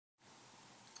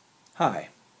Hi,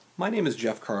 my name is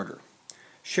Jeff Carter.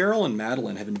 Cheryl and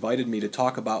Madeline have invited me to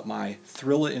talk about my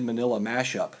Thrilla in Manila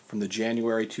mashup from the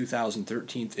January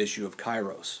 2013 issue of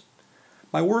Kairos.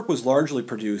 My work was largely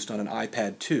produced on an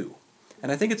iPad 2,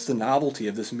 and I think it's the novelty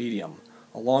of this medium,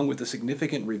 along with the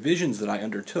significant revisions that I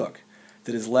undertook,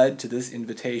 that has led to this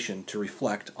invitation to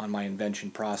reflect on my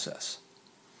invention process.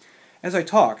 As I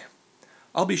talk,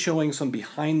 I'll be showing some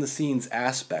behind-the-scenes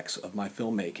aspects of my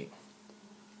filmmaking.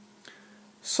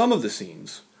 Some of the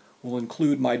scenes will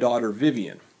include my daughter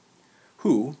Vivian,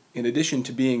 who, in addition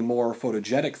to being more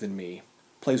photogenic than me,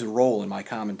 plays a role in my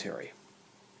commentary.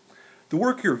 The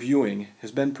work you're viewing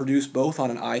has been produced both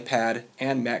on an iPad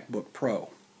and MacBook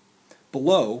Pro.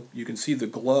 Below, you can see the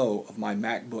glow of my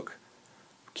MacBook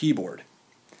keyboard,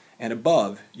 and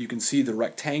above, you can see the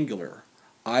rectangular,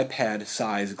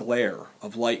 iPad-size glare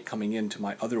of light coming into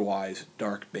my otherwise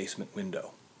dark basement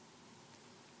window.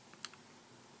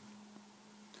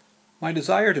 My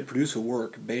desire to produce a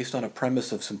work based on a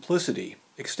premise of simplicity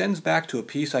extends back to a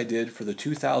piece I did for the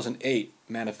 2008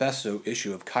 Manifesto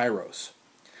issue of Kairos.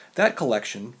 That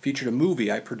collection featured a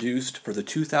movie I produced for the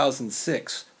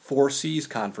 2006 Four Seas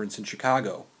Conference in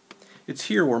Chicago. It's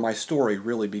here where my story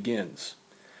really begins.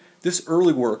 This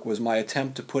early work was my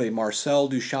attempt to put a Marcel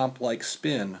Duchamp-like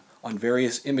spin on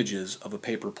various images of a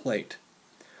paper plate.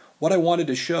 What I wanted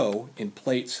to show in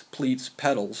Plates, Pleats,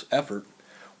 Petals effort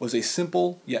was a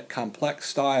simple yet complex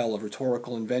style of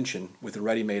rhetorical invention with a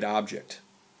ready-made object.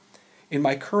 In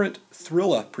my current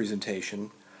Thrilla presentation,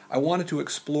 I wanted to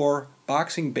explore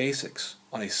boxing basics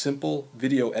on a simple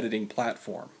video editing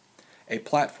platform, a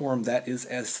platform that is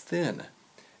as thin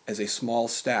as a small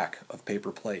stack of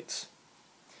paper plates.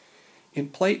 In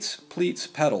Plates, Pleats,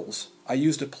 Petals, I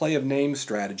used a play of name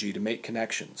strategy to make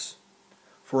connections.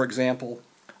 For example,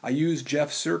 I used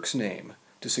Jeff Cirque's name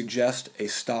to suggest a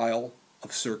style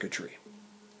of circuitry.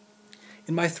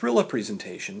 In my Thrilla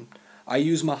presentation, I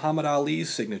use Muhammad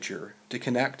Ali's signature to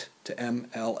connect to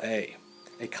MLA,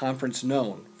 a conference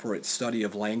known for its study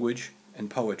of language and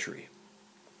poetry.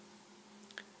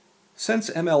 Since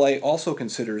MLA also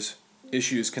considers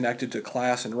issues connected to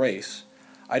class and race,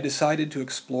 I decided to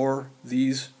explore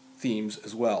these themes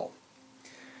as well.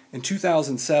 In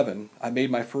 2007, I made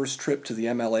my first trip to the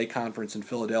MLA conference in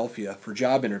Philadelphia for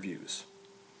job interviews.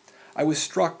 I was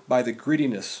struck by the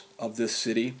grittiness of this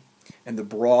city and the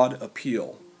broad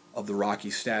appeal of the Rocky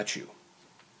statue.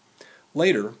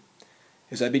 Later,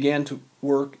 as I began to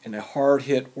work in a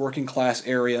hard-hit working-class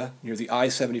area near the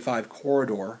I-75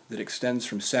 corridor that extends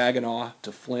from Saginaw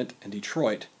to Flint and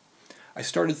Detroit, I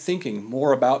started thinking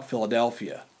more about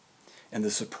Philadelphia and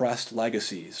the suppressed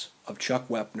legacies of Chuck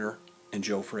Wepner and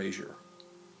Joe Frazier.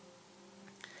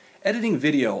 Editing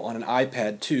video on an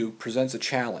iPad 2 presents a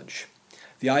challenge.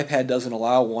 The iPad doesn't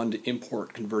allow one to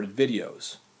import converted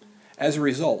videos. As a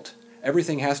result,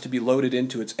 everything has to be loaded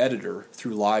into its editor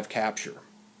through live capture.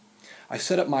 I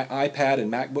set up my iPad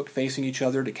and MacBook facing each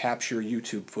other to capture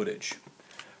YouTube footage.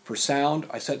 For sound,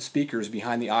 I set speakers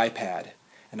behind the iPad,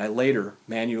 and I later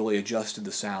manually adjusted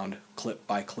the sound clip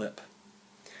by clip.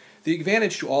 The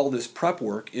advantage to all this prep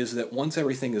work is that once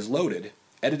everything is loaded,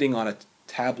 editing on a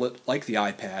tablet like the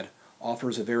iPad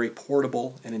offers a very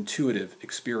portable and intuitive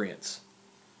experience.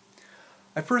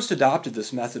 I first adopted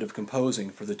this method of composing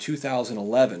for the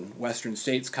 2011 Western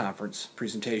States Conference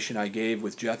presentation I gave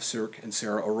with Jeff Cirque and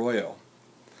Sarah Arroyo.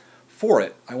 For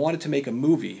it, I wanted to make a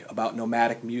movie about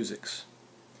nomadic musics.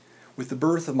 With the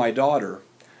birth of my daughter,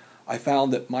 I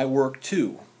found that my work,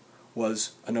 too,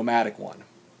 was a nomadic one.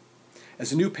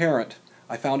 As a new parent,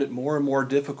 I found it more and more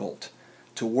difficult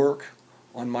to work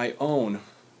on my own,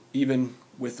 even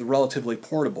with the relatively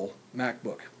portable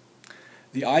MacBook.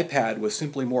 The iPad was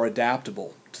simply more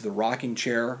adaptable to the rocking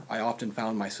chair I often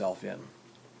found myself in.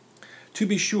 To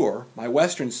be sure, my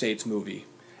Western States movie,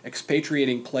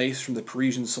 expatriating place from the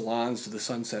Parisian salons to the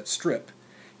Sunset Strip,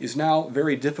 is now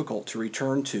very difficult to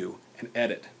return to and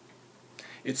edit.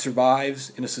 It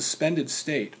survives in a suspended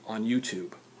state on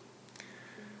YouTube.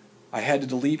 I had to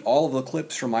delete all of the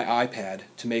clips from my iPad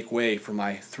to make way for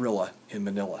my Thrilla in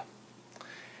Manila.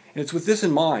 And it's with this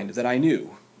in mind that I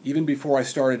knew, even before I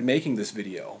started making this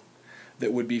video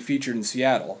that would be featured in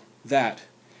Seattle, that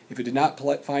if it did not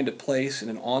find a place in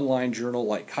an online journal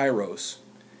like Kairos,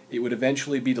 it would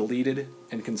eventually be deleted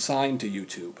and consigned to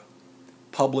YouTube,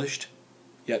 published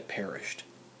yet perished.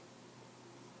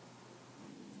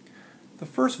 The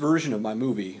first version of my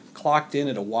movie clocked in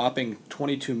at a whopping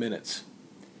 22 minutes.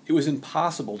 It was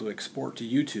impossible to export to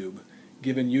YouTube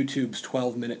given YouTube's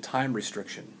 12-minute time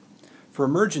restriction. For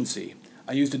emergency,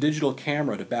 I used a digital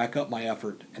camera to back up my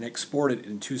effort and export it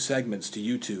in 2 segments to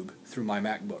YouTube through my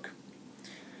MacBook.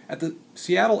 At the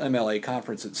Seattle MLA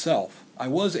conference itself, I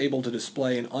was able to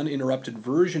display an uninterrupted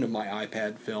version of my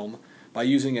iPad film by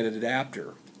using an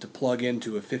adapter to plug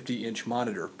into a 50-inch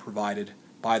monitor provided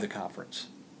by the conference.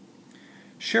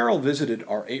 Cheryl visited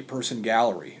our 8-person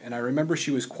gallery, and I remember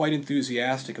she was quite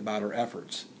enthusiastic about her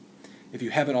efforts. If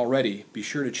you haven't already, be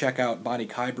sure to check out Bonnie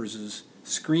Kybers'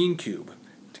 Screen Cube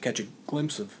to catch a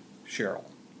glimpse of Cheryl.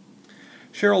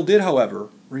 Cheryl did, however,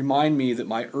 remind me that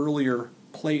my earlier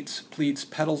plates, pleats,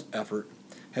 petals effort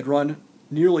had run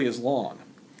nearly as long,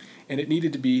 and it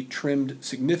needed to be trimmed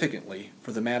significantly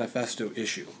for the manifesto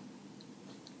issue.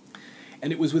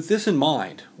 And it was with this in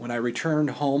mind, when I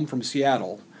returned home from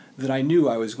Seattle, that I knew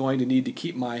I was going to need to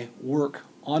keep my work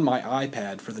on my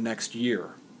iPad for the next year.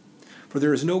 For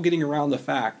there is no getting around the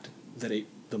fact that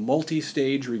the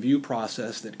multi-stage review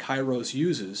process that Kairos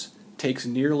uses takes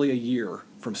nearly a year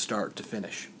from start to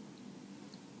finish.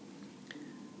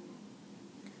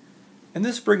 And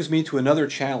this brings me to another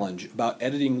challenge about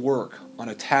editing work on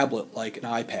a tablet like an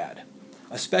iPad,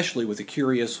 especially with a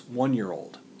curious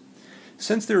 1-year-old.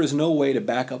 Since there is no way to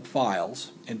back up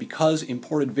files, and because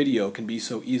imported video can be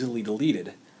so easily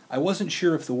deleted, I wasn't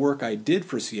sure if the work I did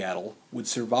for Seattle would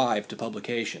survive to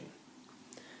publication.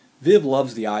 Viv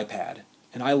loves the iPad,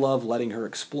 and I love letting her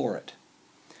explore it.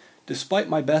 Despite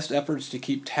my best efforts to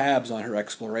keep tabs on her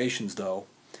explorations, though,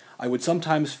 I would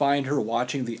sometimes find her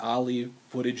watching the Ali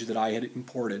footage that I had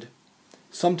imported.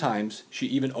 Sometimes she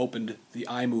even opened the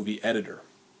iMovie editor.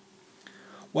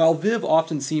 While Viv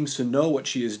often seems to know what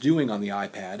she is doing on the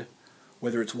iPad,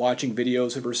 whether it's watching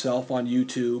videos of herself on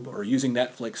YouTube or using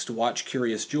Netflix to watch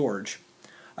Curious George,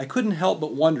 I couldn't help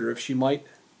but wonder if she might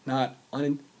not,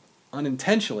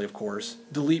 unintentionally of course,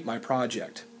 delete my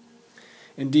project.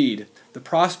 Indeed, the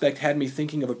prospect had me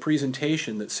thinking of a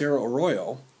presentation that Sarah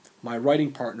Arroyo, my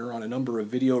writing partner on a number of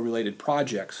video-related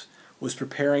projects, was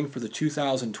preparing for the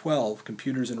 2012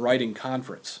 Computers and Writing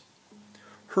Conference.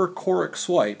 Her choric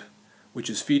swipe, which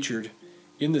is featured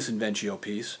in this Inventio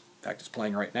piece, in fact it's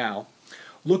playing right now,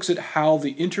 looks at how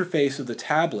the interface of the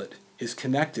tablet is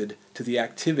connected to the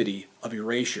activity of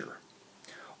erasure.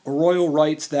 Arroyo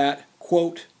writes that,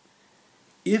 quote,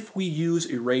 "If we use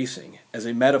erasing as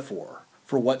a metaphor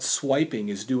for what swiping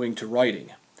is doing to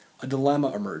writing, a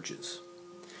dilemma emerges.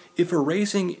 If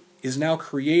erasing is now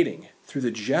creating through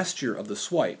the gesture of the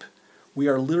swipe, we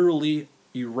are literally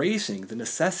erasing the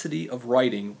necessity of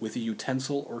writing with a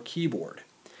utensil or keyboard,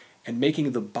 and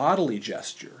making the bodily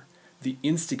gesture the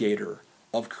instigator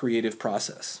of creative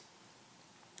process.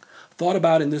 Thought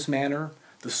about in this manner,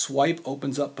 the swipe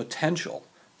opens up potential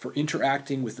for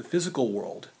interacting with the physical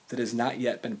world that has not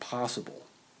yet been possible.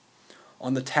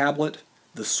 On the tablet,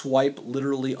 the swipe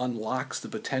literally unlocks the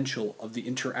potential of the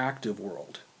interactive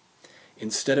world.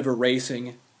 Instead of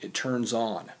erasing, it turns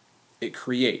on, it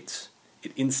creates,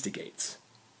 it instigates."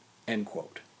 End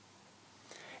quote.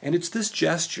 And it's this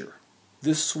gesture,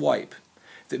 this swipe,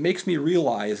 that makes me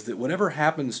realize that whatever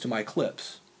happens to my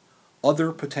clips,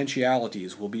 other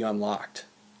potentialities will be unlocked.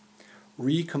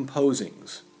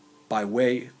 Recomposings by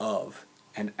way of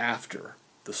and after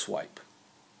the swipe.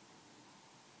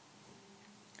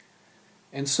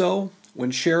 And so,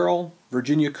 when Cheryl,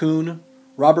 Virginia Kuhn,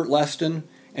 Robert Leston,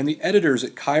 and the editors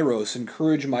at Kairos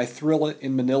encouraged my Thrilla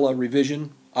in ManiLA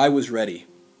revision, I was ready.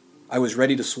 I was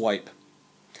ready to swipe.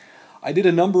 I did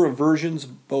a number of versions,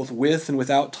 both with and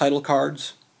without title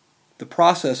cards. The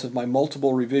process of my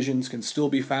multiple revisions can still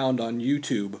be found on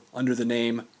YouTube under the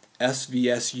name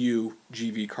SVSU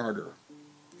GV Carter.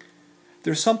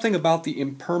 There's something about the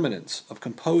impermanence of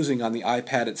composing on the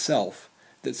iPad itself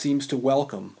that seems to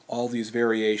welcome all these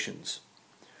variations.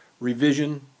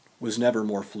 Revision was never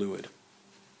more fluid.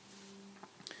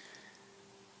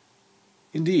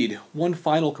 Indeed, one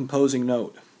final composing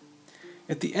note.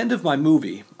 At the end of my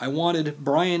movie, I wanted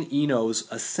Brian Eno's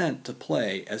Ascent to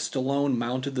play as Stallone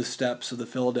mounted the steps of the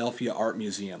Philadelphia Art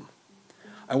Museum.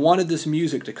 I wanted this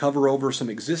music to cover over some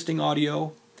existing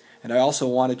audio, and I also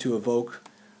wanted to evoke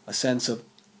a sense of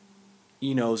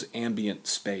Eno's ambient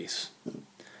space.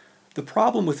 The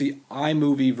problem with the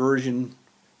iMovie version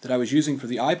that I was using for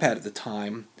the iPad at the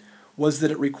time was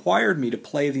that it required me to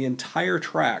play the entire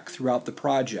track throughout the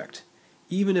project,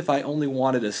 even if I only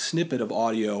wanted a snippet of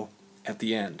audio at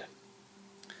the end.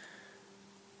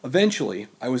 Eventually,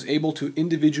 I was able to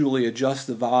individually adjust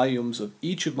the volumes of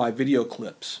each of my video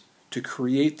clips to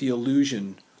create the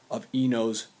illusion of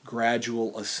Eno's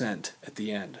gradual ascent at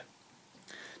the end.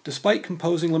 Despite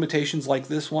composing limitations like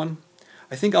this one,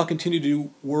 I think I'll continue to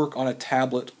work on a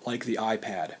tablet like the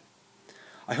iPad.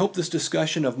 I hope this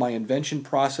discussion of my invention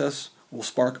process will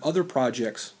spark other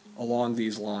projects along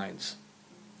these lines.